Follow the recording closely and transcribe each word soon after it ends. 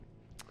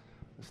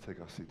Let's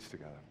take our seats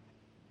together.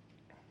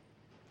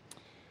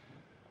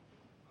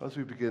 As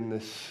we begin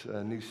this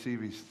new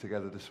series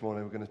together this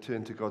morning, we're going to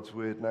turn to God's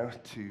Word now,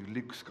 to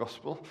Luke's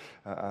Gospel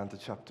and to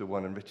chapter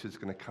 1, and Richard's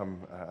going to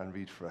come and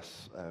read for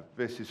us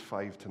verses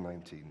 5 to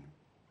 19.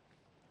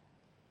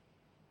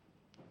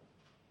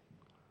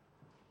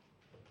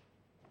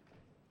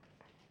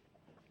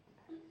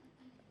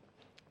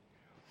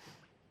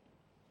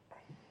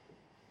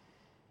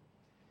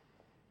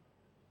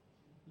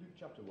 Luke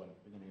chapter 1,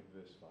 beginning at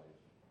verse 5.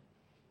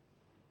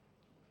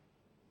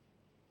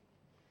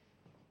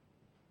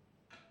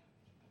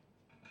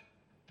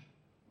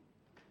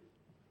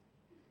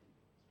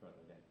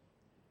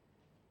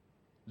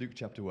 Luke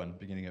chapter 1,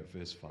 beginning at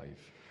verse 5.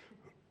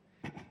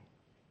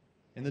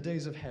 In the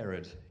days of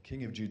Herod,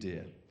 king of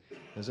Judea,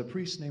 there's a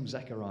priest named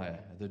Zechariah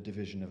of the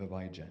division of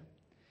Abijah.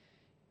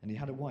 And he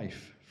had a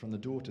wife from the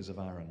daughters of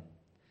Aaron,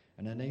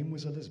 and her name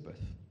was Elizabeth.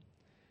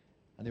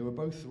 And they were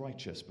both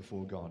righteous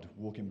before God,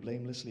 walking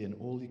blamelessly in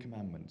all the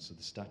commandments of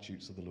the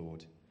statutes of the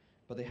Lord.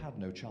 But they had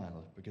no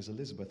child, because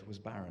Elizabeth was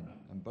barren,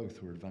 and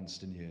both were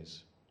advanced in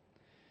years.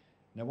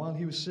 Now while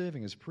he was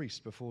serving as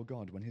priest before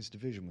God, when his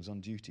division was on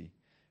duty,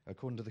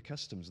 according to the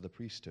customs of the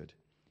priesthood,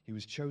 he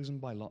was chosen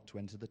by lot to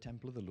enter the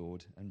temple of the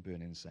Lord and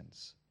burn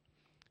incense.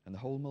 And the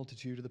whole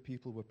multitude of the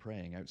people were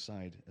praying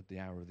outside at the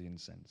hour of the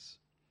incense.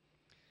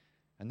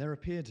 And there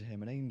appeared to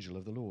him an angel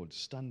of the Lord,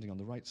 standing on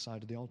the right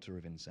side of the altar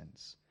of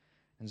incense.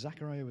 And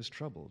Zechariah was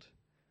troubled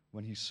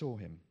when he saw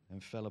him,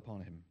 and fear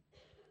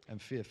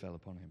fell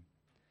upon him.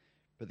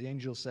 But the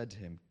angel said to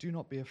him, "Do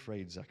not be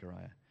afraid,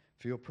 Zechariah,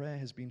 for your prayer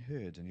has been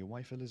heard, and your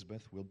wife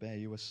Elizabeth will bear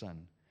you a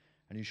son,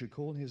 and you should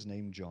call his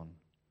name John.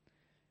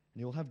 And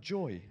you will have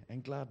joy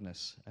and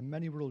gladness, and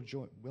many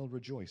will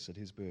rejoice at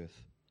his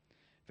birth.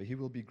 For he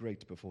will be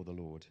great before the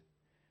Lord.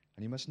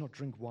 And he must not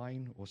drink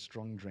wine or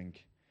strong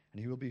drink,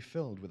 and he will be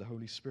filled with the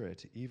Holy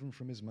Spirit, even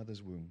from his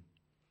mother's womb.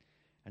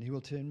 And he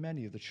will turn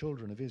many of the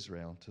children of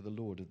Israel to the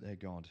Lord their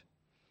God.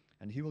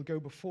 And he will go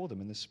before them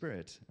in the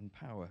spirit and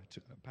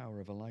power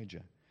of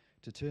Elijah,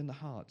 to turn the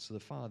hearts of the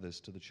fathers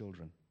to the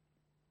children,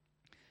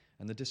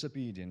 and the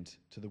disobedient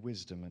to the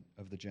wisdom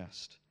of the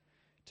just,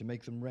 to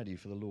make them ready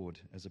for the Lord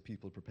as a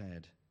people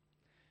prepared."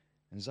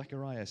 And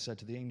Zechariah said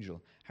to the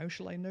angel, "How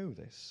shall I know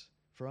this?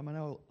 For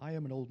I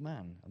am an old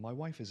man, and my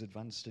wife is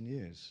advanced in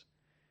years."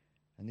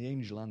 And the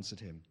angel answered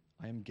him,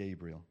 "I am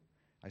Gabriel.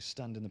 I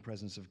stand in the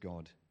presence of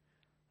God.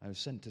 I was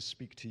sent to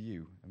speak to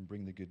you and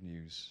bring the good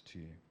news to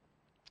you."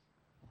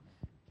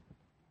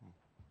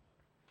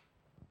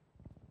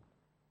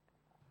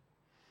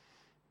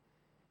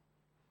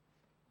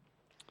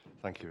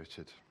 Thank you,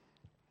 Richard.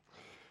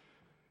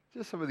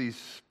 Just some of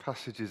these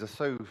passages are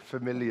so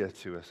familiar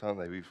to us, aren't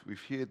they?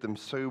 We've heard them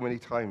so many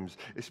times,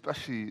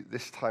 especially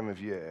this time of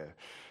year.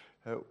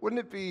 Wouldn't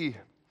it be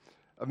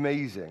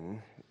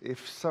amazing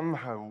if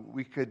somehow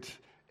we could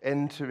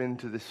enter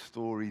into this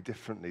story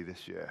differently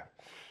this year?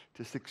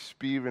 Just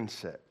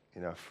experience it,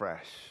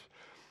 fresh.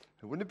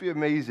 Wouldn't it be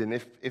amazing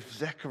if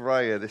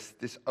Zechariah,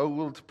 this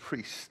old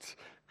priest,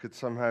 could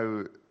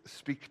somehow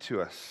speak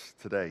to us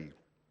today?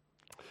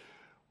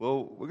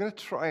 Well, we're going to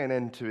try and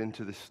enter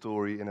into this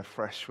story in a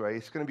fresh way.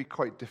 It's going to be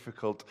quite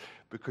difficult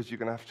because you're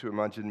going to have to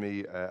imagine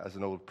me as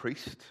an old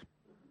priest.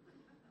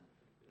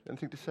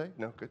 Anything to say?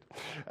 No, good.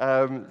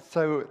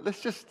 So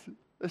let's just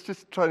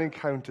try and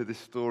encounter this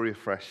story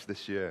afresh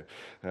this year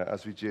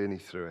as we journey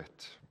through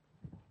it.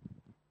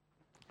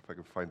 If I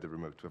can find the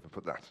remote, whoever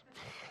put that.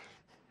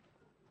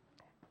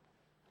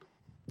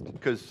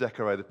 Because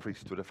Zechariah the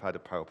priest would have had a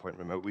PowerPoint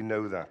remote. We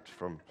know that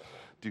from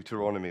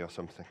Deuteronomy or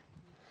something.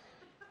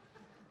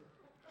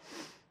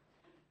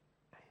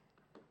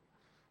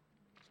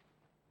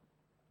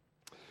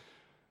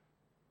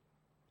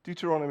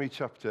 Deuteronomy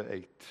chapter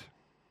 8,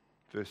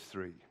 verse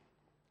 3.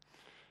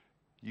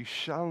 "You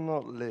shall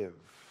not live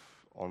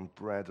on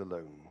bread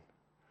alone,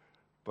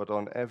 but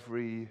on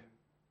every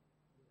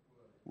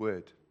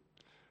word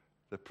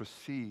that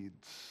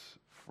proceeds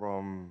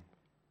from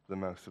the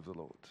mouth of the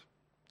Lord."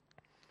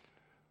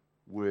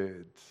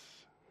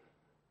 Words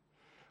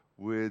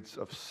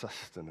of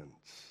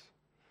sustenance,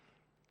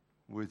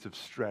 words of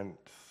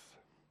strength,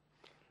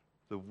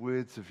 the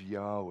words of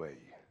Yahweh,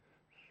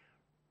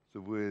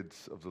 the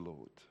words of the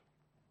Lord.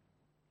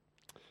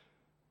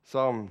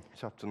 Psalm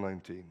chapter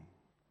 19,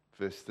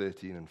 verse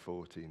 13 and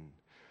 14.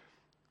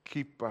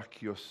 "Keep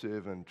back your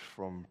servant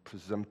from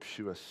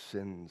presumptuous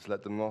sins.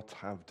 Let them not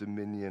have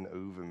dominion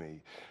over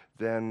me.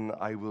 Then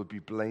I will be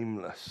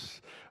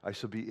blameless. I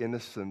shall be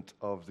innocent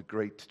of the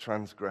great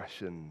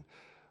transgression.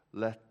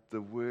 Let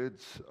the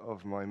words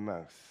of my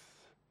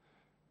mouth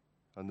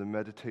and the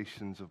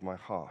meditations of my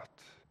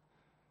heart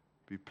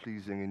be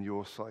pleasing in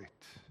your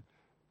sight,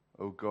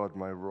 O God,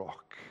 my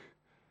rock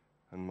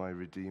and my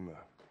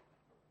redeemer."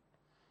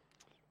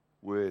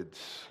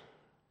 Words.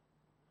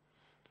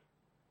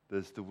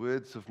 There's the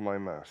words of my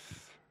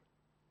mouth,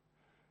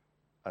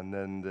 and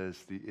then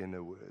there's the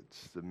inner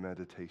words, the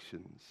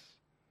meditations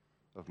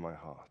of my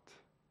heart.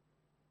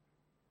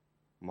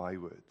 My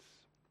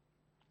words.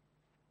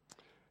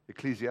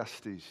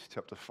 Ecclesiastes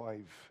chapter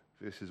 5,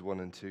 verses 1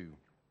 and 2.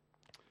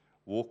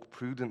 Walk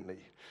prudently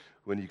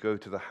when you go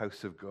to the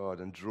house of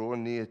God, and draw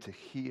near to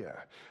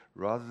hear,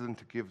 rather than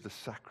to give the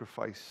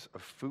sacrifice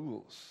of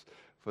fools,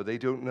 for they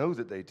don't know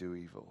that they do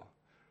evil.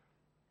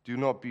 Do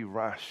not be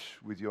rash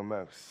with your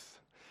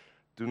mouth.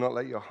 Do not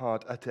let your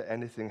heart utter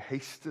anything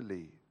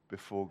hastily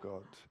before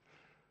God.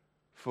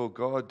 For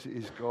God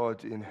is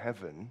God in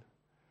heaven,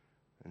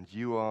 and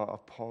you are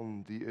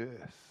upon the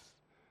earth.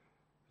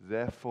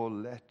 Therefore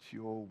let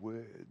your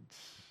words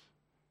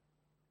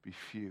be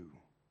few.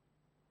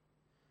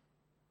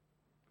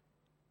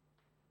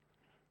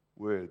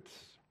 Words.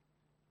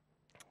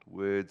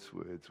 Words,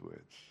 words,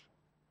 words.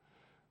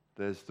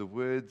 There's the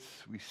words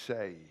we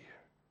say.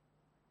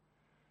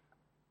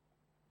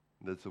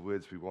 There's the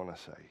words we want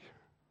to say.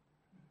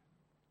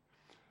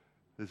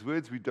 There's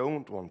words we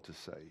don't want to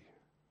say.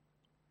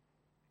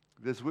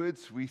 There's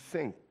words we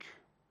think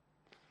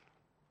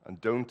and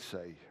don't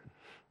say.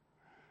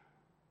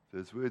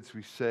 There's words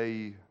we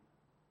say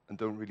and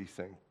don't really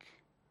think.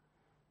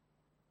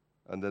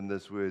 And then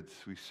there's words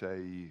we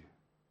say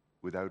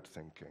without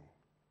thinking.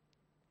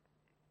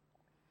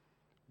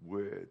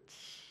 Words.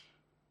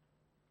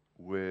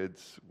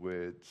 Words,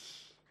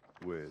 words,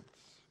 words.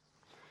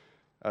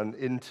 And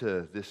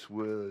into this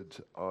world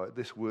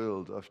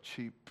of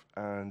cheap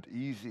and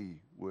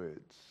easy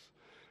words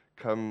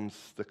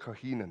comes the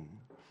Kohanim,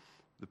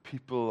 the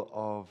people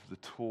of the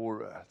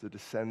Torah, the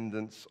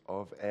descendants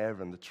of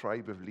Aaron, the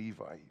tribe of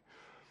Levi.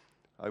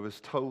 I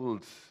was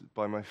told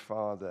by my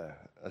father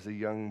as a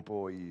young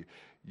boy,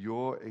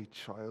 you're a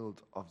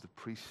child of the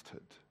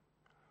priesthood.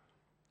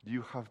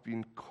 You have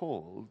been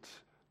called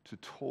to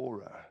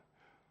Torah.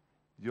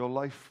 Your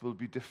life will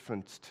be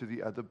different to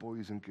the other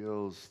boys and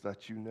girls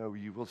that you know.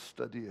 You will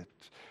study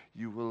it.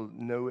 You will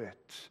know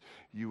it.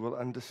 You will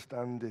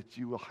understand it.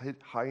 You will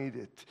hide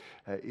it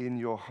in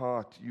your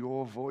heart.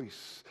 Your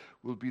voice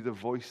will be the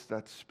voice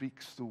that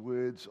speaks the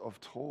words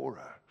of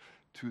Torah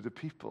to the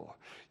people.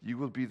 You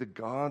will be the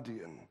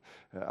guardian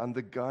and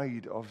the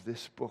guide of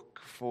this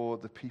book for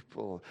the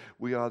people.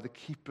 We are the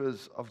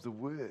keepers of the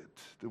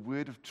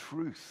word of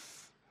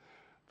truth,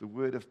 the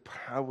word of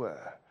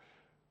power,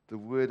 the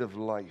word of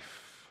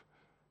life,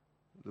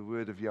 the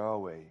word of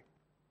Yahweh.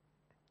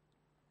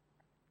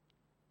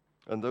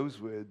 And those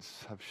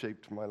words have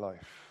shaped my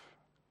life.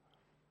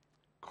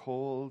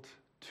 Called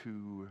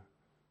to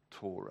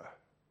Torah.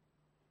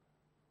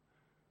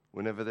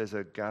 Whenever there's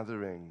a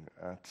gathering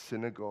at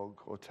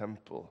synagogue or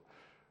temple,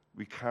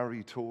 we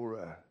carry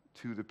Torah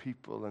to the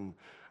people and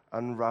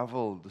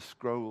unravel the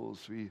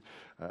scrolls. We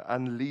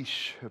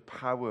unleash her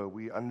power.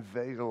 We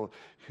unveil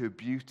her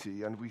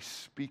beauty, and we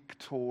speak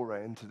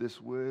Torah into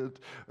this world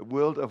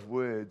of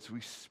words.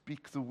 We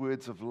speak the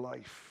words of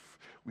life.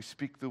 We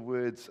speak the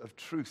words of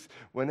truth.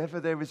 Whenever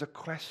there is a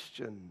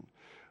question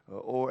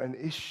or an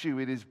issue,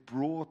 it is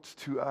brought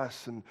to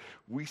us, and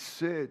we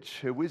search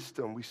her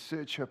wisdom, we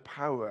search her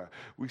power,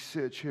 we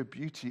search her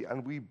beauty,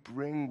 and we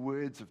bring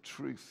words of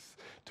truth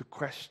to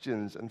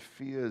questions and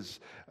fears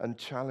and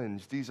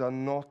challenge. These are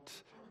not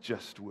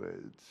just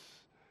words.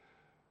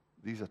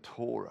 These are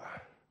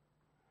Torah.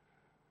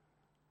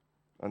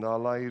 And our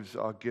lives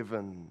are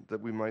given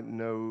that we might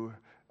know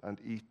and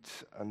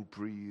eat and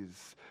breathe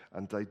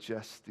and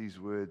digest these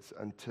words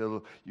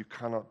until you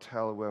cannot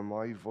tell where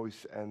my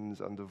voice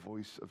ends and the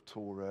voice of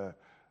Torah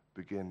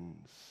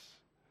begins.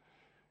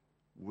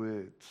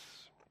 Words.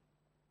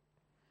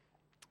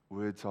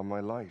 Words are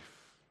my life.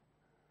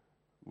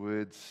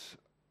 Words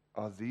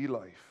are the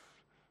life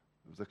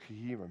of the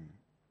Kohanim.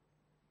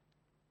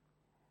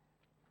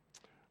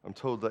 I'm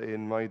told that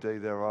in my day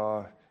there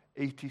are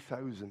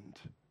 80,000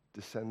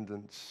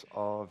 descendants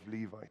of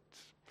Levites.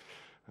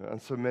 And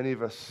so many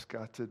of us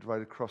scattered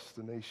right across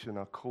the nation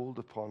are called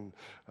upon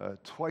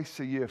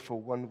twice a year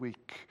for 1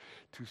 week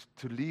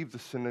to leave the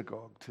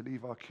synagogue, to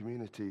leave our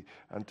community,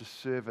 and to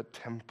serve at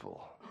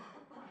temple.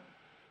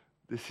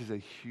 This is a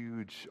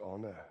huge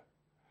honor.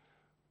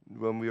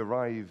 When we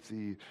arrived,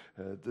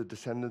 the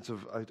descendants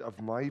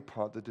of my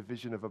part, the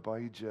division of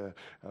Abijah,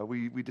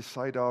 we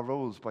decide our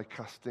roles by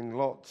casting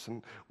lots,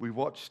 and we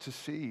watch to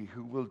see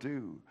who will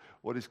do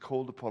what is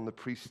called upon the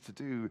priests to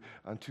do,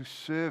 and to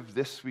serve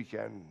this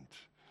weekend.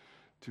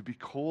 To be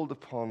called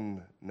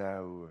upon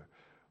now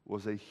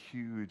was a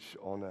huge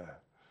honor.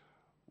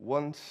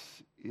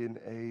 Once in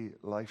a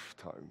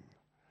lifetime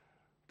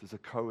does a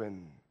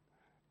Cohen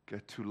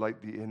get to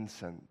light the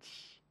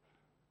incense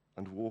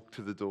and walk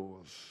to the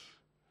doors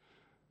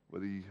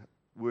where the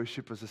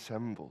worshippers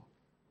assemble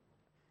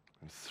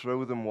and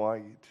throw them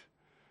wide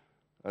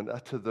and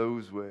utter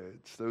those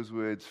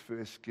words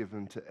first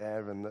given to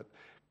Aaron that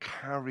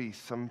carry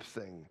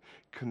something,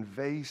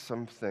 convey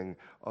something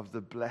of the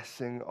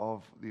blessing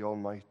of the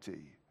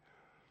Almighty.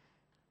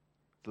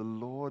 The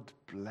Lord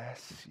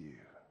bless you,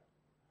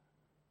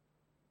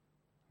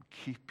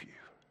 keep you.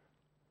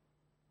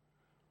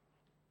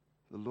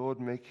 The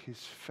Lord make his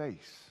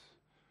face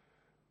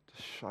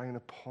to shine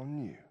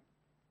upon you,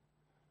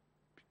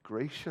 be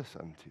gracious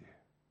unto you.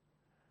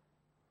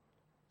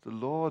 The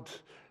Lord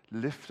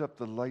lift up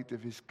the light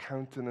of his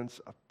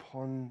countenance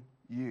upon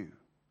you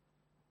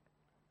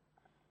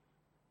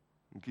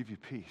and give you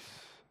peace.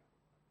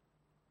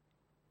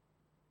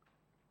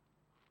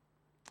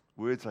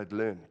 Words I'd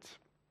learnt,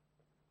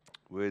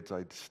 words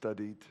I'd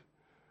studied,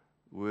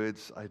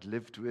 words I'd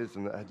lived with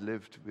and that had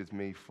lived with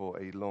me for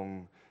a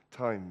long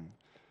time.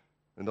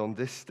 And on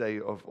this day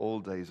of all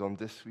days, on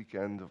this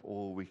weekend of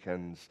all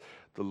weekends,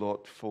 the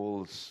lot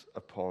falls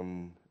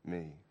upon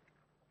me.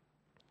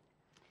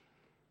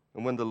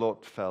 And when the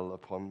lot fell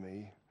upon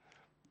me,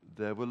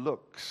 there were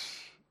looks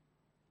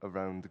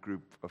around the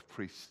group of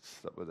priests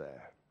that were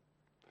there.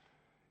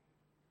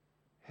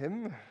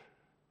 Him?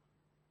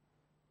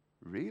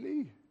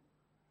 Really?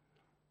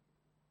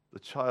 The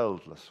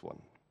childless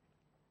one,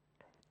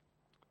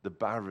 the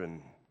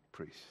barren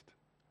priest.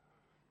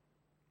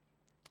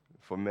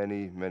 For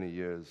many, many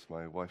years,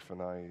 my wife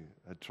and I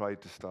had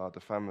tried to start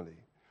a family,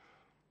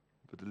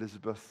 but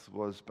Elizabeth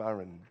was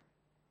barren.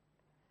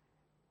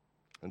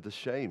 And the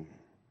shame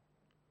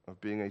of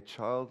being a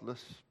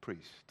childless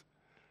priest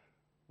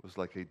was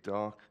like a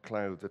dark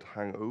cloud that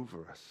hung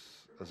over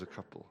us as a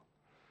couple.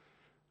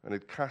 And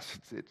it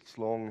cast its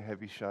long,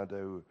 heavy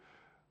shadow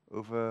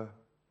over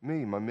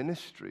me, my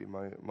ministry,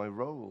 my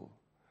role,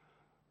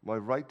 my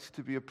right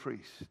to be a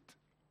priest.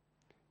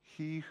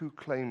 He who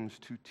claims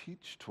to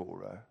teach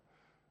Torah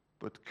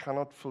but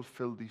cannot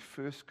fulfill the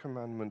first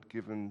commandment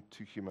given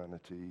to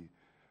humanity,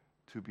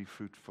 to be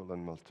fruitful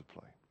and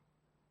multiply.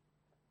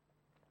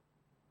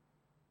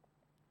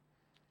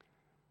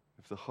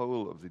 If the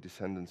whole of the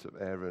descendants of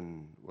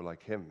Aaron were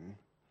like him,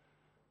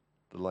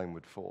 the line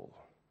would fall.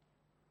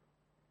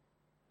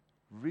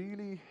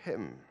 Really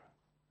him?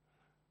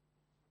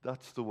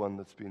 That's the one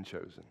that's been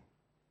chosen.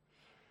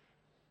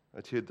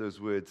 I'd heard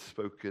those words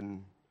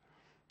spoken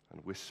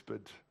and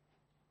whispered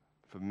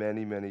for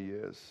many, many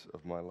years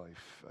of my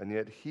life. And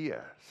yet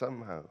here,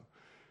 somehow,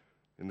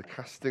 in the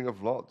casting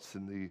of lots,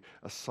 in the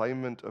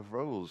assignment of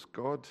roles,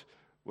 God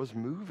was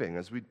moving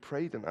as we'd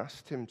prayed and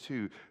asked him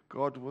to.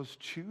 God was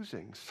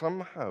choosing.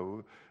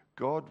 Somehow,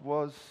 God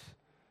was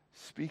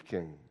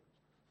speaking.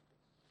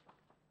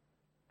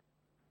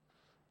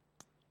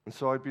 And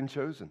so I'd been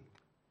chosen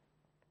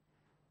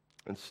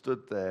and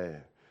stood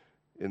there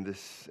in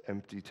this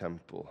empty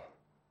temple,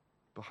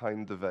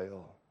 behind the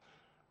veil,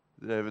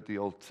 there at the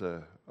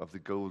altar of the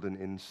golden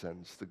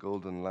incense, the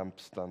golden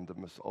lampstand that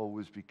must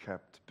always be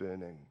kept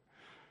burning.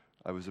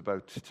 I was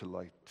about to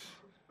light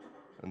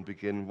and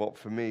begin what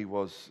for me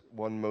was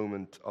one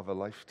moment of a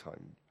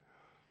lifetime.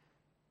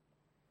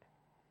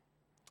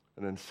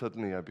 And then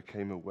suddenly I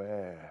became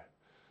aware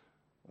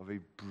of a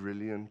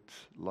brilliant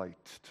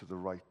light to the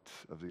right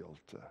of the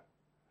altar.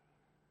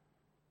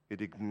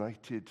 It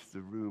ignited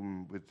the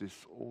room with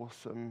this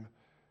awesome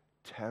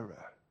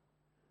terror.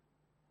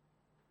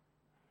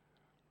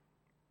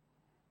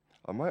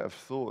 I might have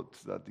thought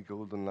that the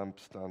golden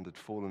lampstand had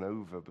fallen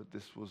over, but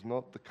this was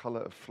not the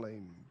color of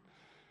flame.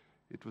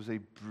 It was a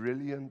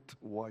brilliant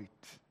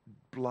white,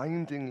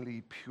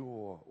 blindingly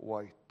pure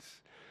white.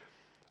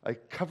 I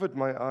covered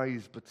my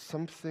eyes, but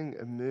something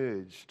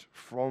emerged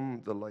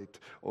from the light,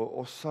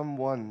 or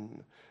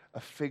someone, a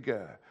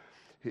figure.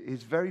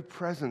 His very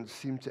presence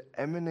seemed to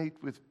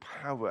emanate with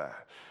power,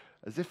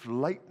 as if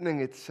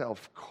lightning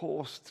itself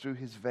coursed through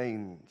his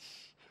veins.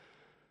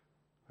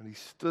 And he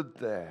stood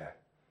there,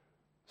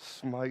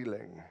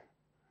 smiling,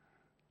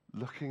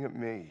 looking at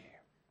me.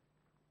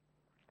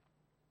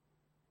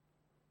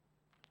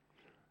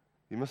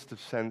 He must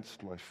have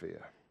sensed my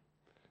fear,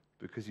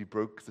 because he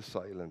broke the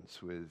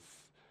silence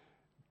with,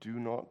 "Do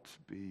not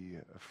be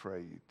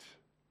afraid,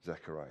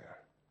 Zechariah."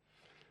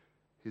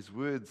 His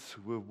words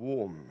were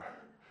warm,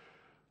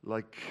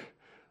 like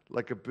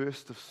a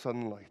burst of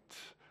sunlight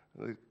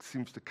that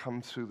seems to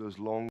come through those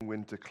long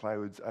winter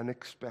clouds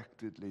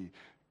unexpectedly.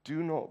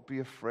 Do not be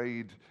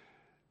afraid,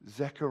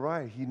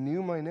 Zechariah. He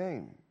knew my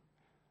name.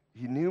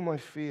 He knew my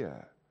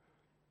fear.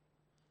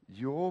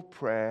 Your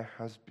prayer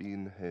has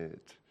been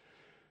heard.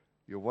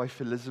 Your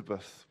wife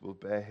Elizabeth will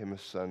bear him a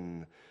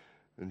son,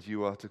 and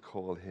you are to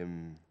call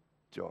him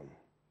John.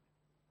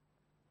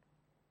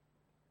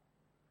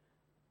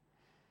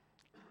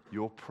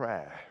 Your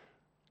prayer.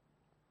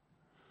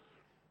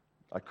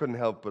 I couldn't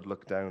help but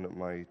look down at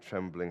my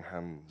trembling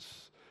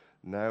hands,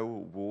 now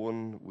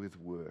worn with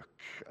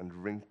work and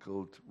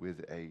wrinkled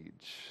with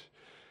age,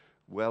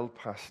 well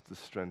past the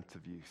strength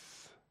of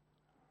youth.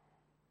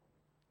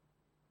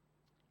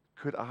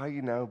 Could I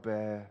now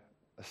bear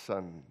a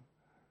son?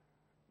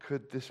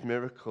 Could this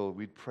miracle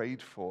we'd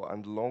prayed for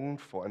and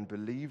longed for and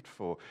believed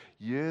for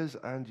years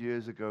and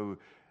years ago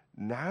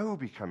now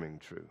be coming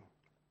true?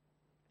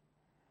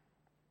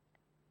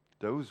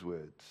 Those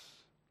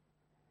words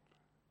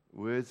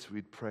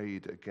we'd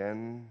prayed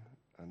again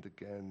and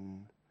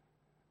again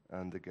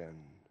and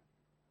again.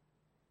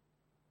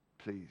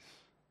 Please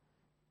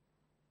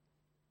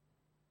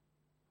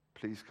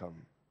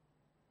come.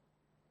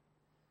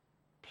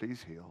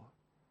 Please heal.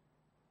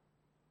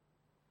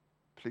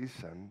 Please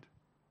send.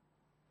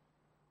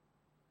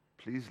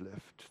 Please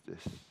lift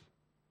this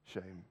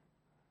shame,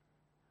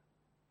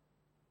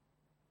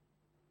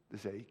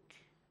 this ache,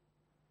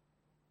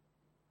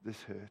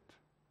 this hurt.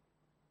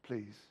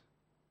 Please.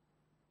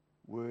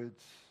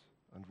 Words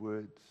and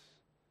words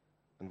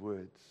and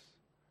words.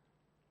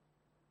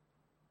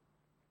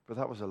 But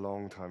that was a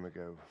long time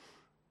ago.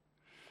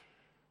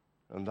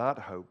 And that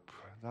hope,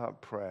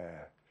 that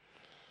prayer,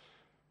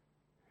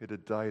 it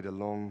had died a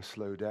long,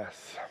 slow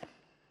death.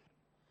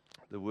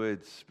 The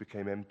words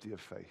became empty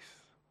of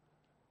faith,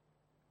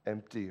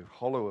 empty,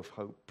 hollow of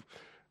hope,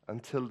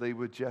 until they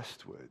were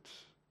just words.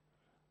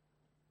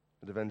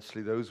 And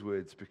eventually those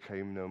words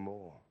became no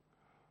more.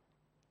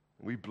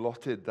 We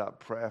blotted that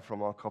prayer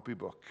from our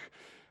copybook,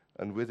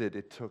 and with it,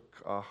 it took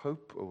our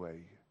hope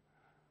away.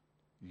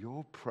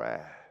 Your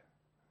prayer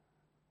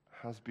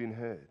has been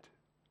heard.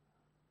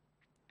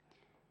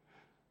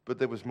 But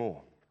there was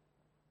more.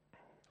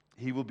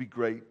 He will be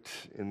great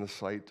in the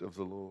sight of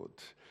the Lord.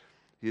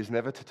 He is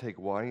never to take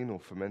wine or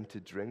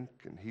fermented drink,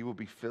 and he will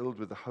be filled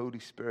with the Holy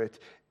Spirit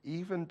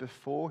even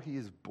before he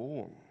is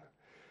born.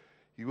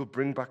 He will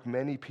bring back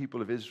many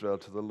people of Israel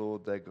to the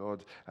Lord their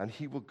God, and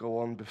he will go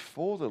on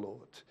before the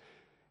Lord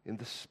in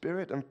the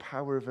spirit and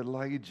power of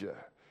Elijah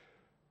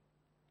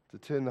to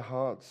turn the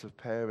hearts of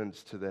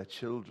parents to their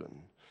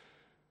children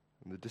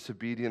and the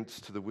disobedience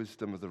to the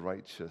wisdom of the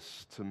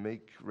righteous, to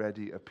make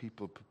ready a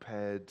people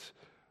prepared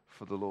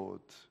for the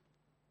Lord.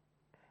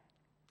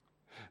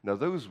 Now,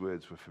 those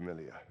words were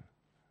familiar.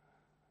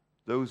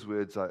 Those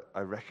words I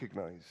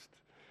recognized.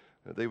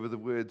 They were the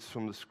words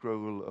from the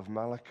scroll of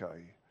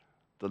Malachi,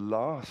 the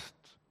last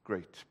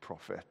great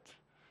prophet.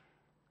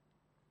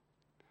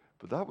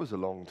 But that was a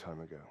long time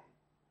ago.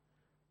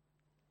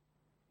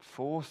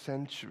 4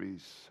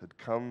 centuries had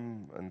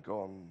come and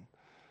gone,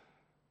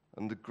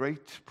 and the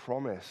great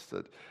promise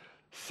that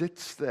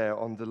sits there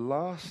on the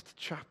last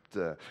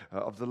chapter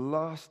of the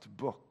last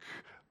book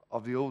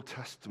of the Old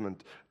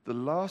Testament, the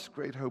last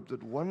great hope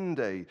that one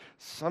day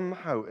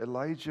somehow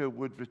Elijah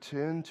would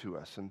return to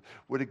us and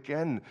would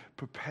again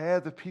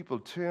prepare the people,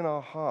 turn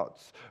our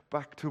hearts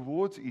back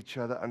towards each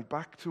other and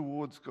back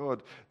towards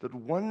God, that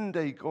one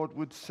day God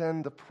would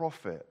send a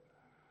prophet.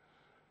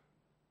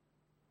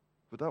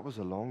 But that was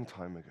a long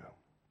time ago.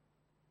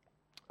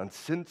 And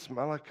since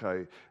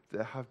Malachi,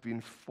 there have been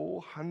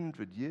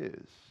 400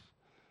 years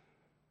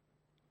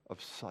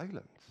of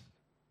silence.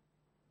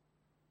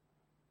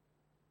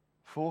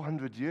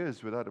 400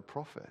 years without a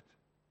prophet.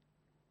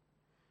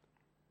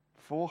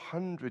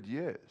 400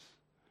 years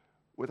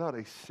without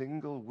a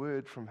single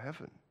word from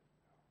heaven.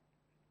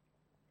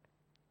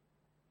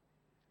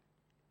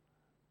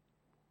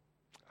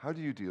 How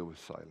do you deal with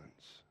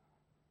silence?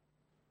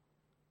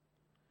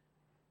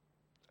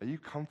 Are you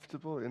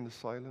comfortable in the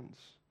silence?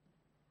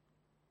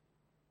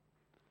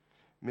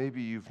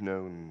 Maybe you've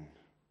known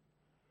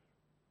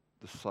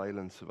the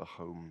silence of a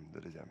home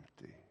that is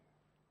empty.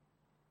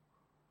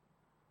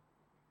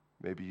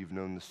 Maybe you've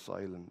known the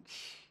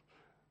silence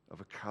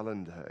of a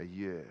calendar, a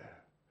year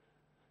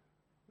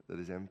that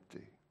is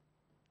empty.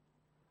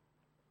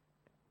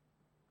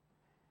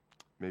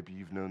 Maybe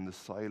you've known the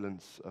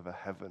silence of a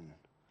heaven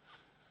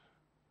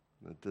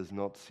that does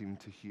not seem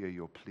to hear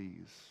your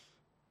pleas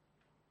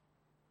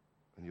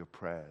and your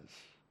prayers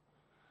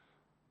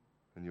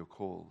and your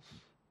calls.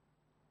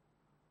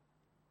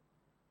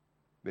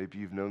 Maybe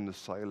you've known the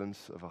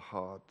silence of a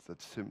heart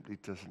that simply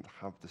doesn't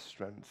have the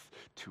strength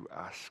to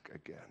ask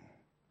again.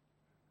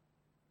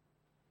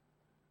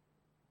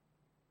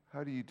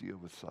 How do you deal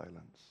with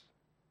silence?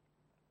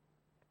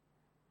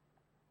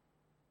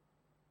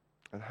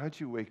 And how do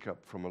you wake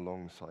up from a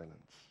long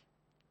silence?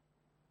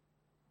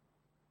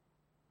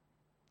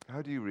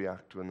 How do you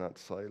react when that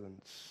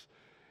silence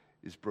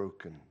is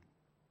broken?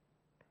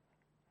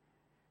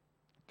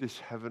 This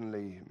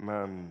heavenly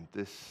man,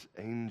 this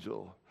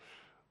angel,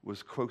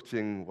 was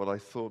quoting what I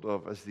thought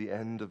of as the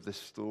end of this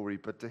story,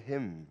 but to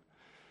him,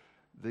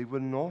 they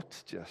were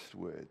not just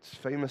words,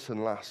 famous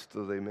and last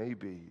though they may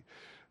be.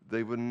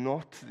 They were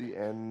not the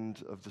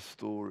end of the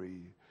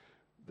story.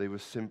 They were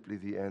simply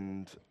the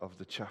end of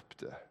the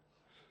chapter.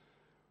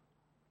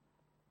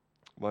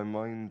 My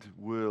mind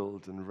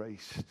whirled and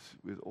raced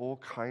with all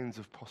kinds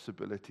of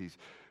possibilities.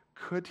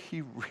 Could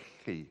he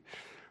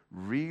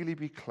really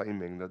be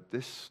claiming that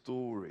this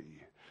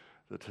story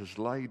that has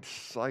lied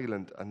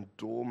silent and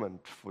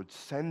dormant for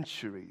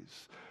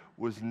centuries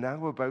was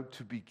now about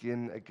to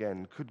begin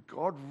again? Could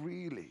God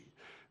really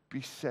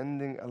be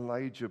sending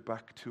Elijah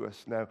back to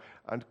us now?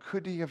 And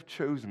could he have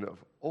chosen,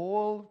 of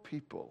all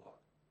people,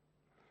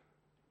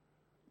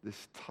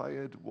 this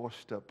tired,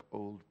 washed-up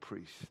old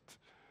priest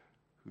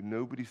who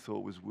nobody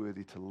thought was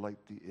worthy to light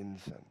the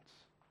incense?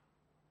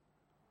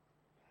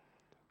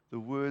 The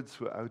words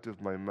were out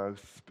of my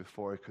mouth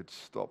before I could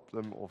stop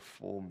them or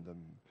form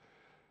them.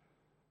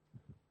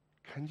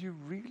 Can you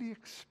really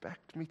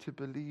expect me to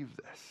believe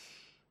this?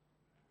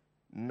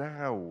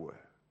 Now.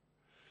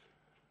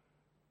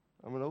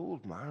 I'm an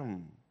old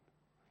man.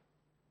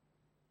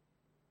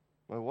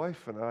 My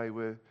wife and I,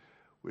 we're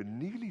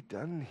nearly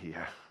done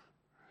here.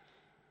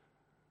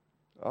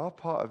 Our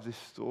part of this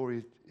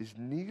story is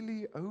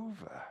nearly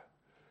over.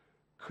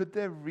 Could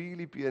there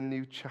really be a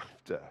new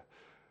chapter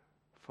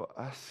for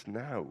us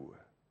now?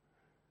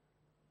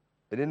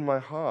 And in my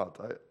heart,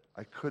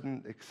 I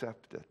couldn't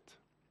accept it.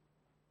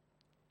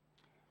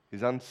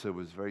 His answer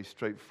was very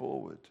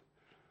straightforward.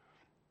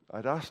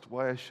 I'd asked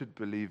why I should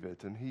believe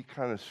it, and he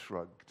kind of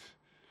shrugged.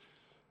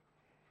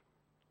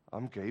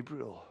 I'm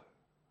Gabriel.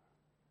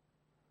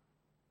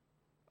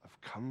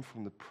 I've come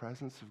from the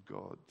presence of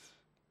God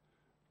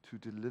to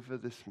deliver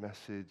this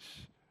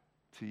message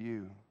to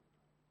you.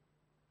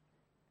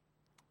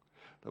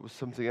 That was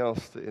something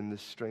else that in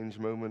this strange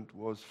moment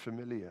was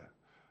familiar.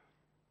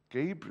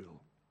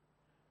 Gabriel,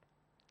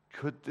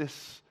 could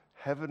this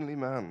heavenly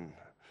man,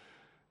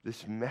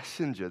 this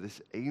messenger,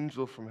 this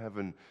angel from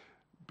heaven,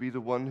 be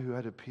the one who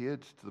had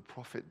appeared to the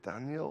prophet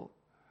Daniel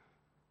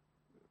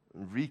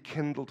and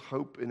rekindled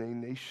hope in a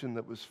nation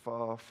that was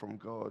far from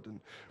God and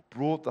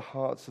brought the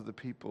hearts of the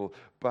people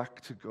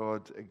back to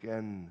God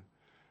again?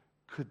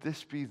 Could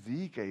this be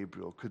the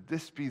Gabriel? Could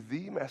this be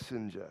the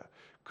messenger?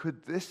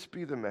 Could this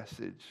be the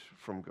message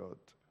from God?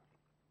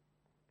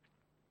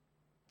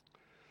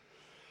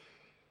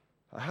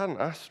 I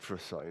hadn't asked for a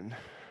sign,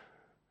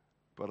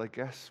 but I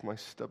guess my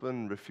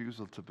stubborn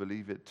refusal to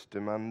believe it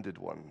demanded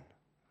one.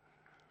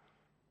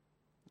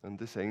 And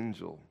this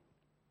angel,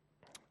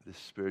 this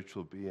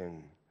spiritual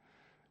being,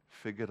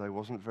 figured I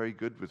wasn't very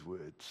good with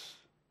words,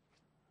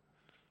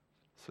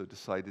 so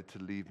decided to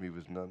leave me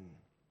with none.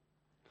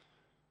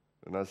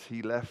 And as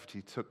he left,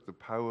 he took the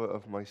power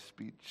of my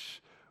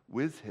speech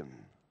with him.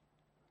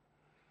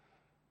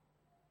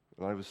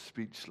 And I was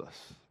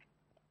speechless.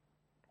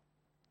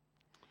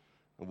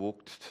 I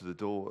walked to the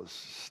doors,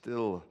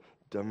 still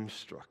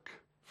dumbstruck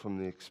from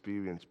the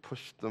experience,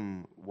 pushed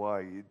them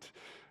wide,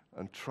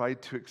 and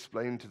tried to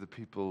explain to the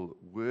people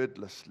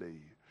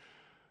wordlessly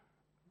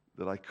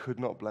that I could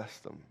not bless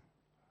them,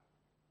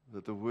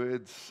 that the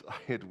words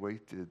I had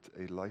waited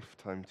a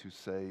lifetime to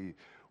say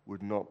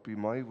would not be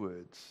my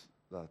words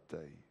that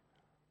day.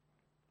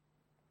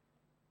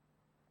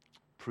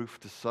 Proof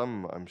to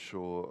some, I'm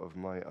sure, of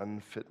my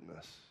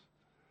unfitness,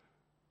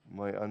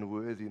 my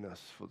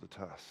unworthiness for the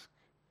task.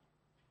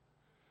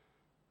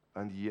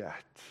 And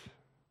yet,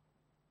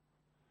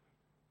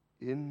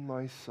 in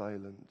my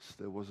silence,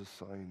 there was a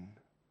sign,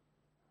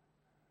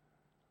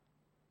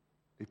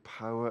 a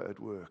power at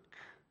work,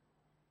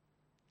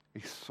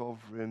 a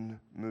sovereign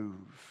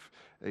move,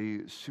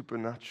 a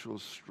supernatural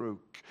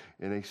stroke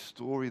in a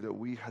story that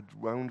we had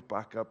wound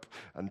back up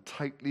and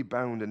tightly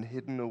bound and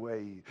hidden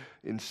away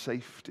in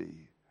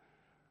safety,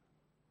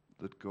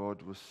 that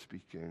God was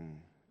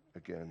speaking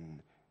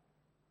again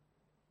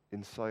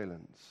in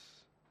silence.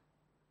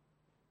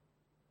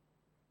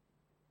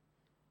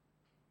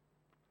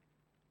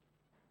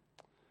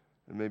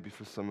 And maybe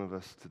for some of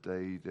us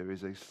today, there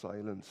is a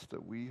silence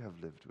that we have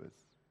lived with.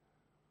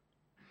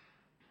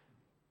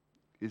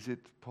 Is it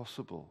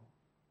possible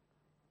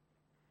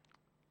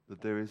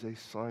that there is a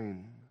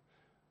sign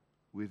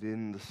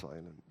within the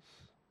silence?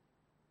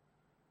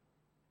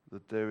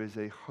 That there is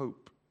a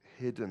hope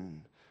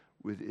hidden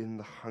within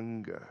the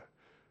hunger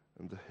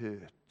and the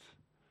hurt?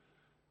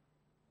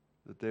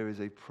 That there is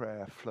a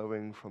prayer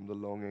flowing from the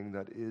longing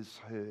that is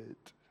heard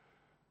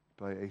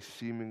by a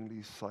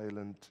seemingly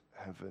silent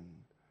heaven?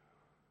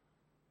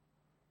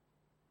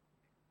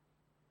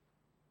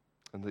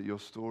 And that your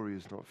story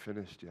is not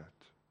finished yet.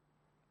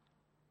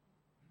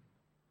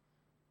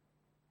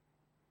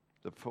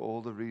 That for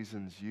all the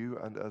reasons you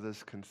and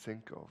others can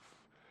think of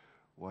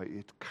why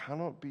it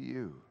cannot be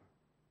you,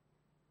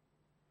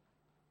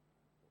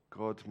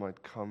 God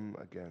might come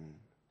again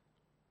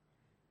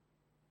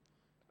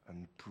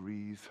and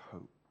breathe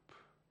hope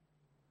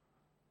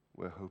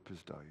where hope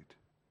has died.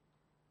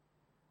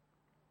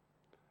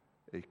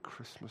 A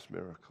Christmas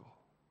miracle.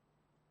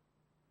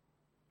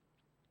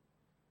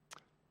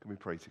 Can we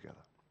pray together?